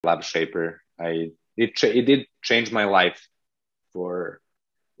love Shapr. It did change my life for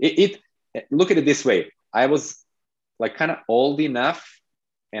look at it this way. I was like kind of old enough,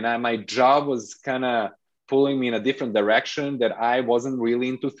 and my job was kind of pulling me in a different direction that I wasn't really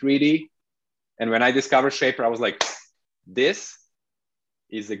into 3D. And when I discovered Shapr, I was like, this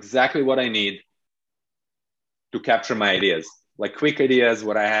is exactly what I need to capture my ideas, like quick ideas,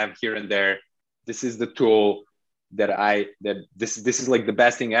 what I have here and there. This is the tool this is like the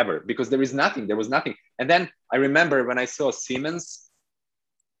best thing ever, because there was nothing. And then I remember when I saw Siemens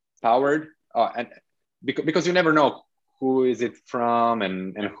powered, and because you never know who is it from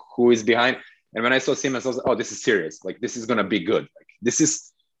and who is behind. And when I saw Siemens, I was like, oh, this is serious. Like, this is going to be good. Like, this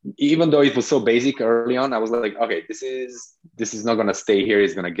is, even though it was so basic early on, I was like, okay, this is not going to stay here.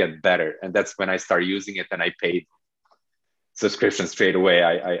 It's going to get better. And that's when I started using it, and I paid subscription straight away.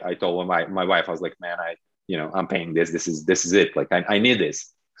 I told my wife, I was like, man, I'm paying this. This is it. Like, I need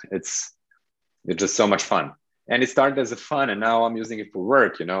this. It's just so much fun. And it started as a fun, and now I'm using it for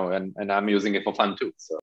work, and I'm using it for fun too. So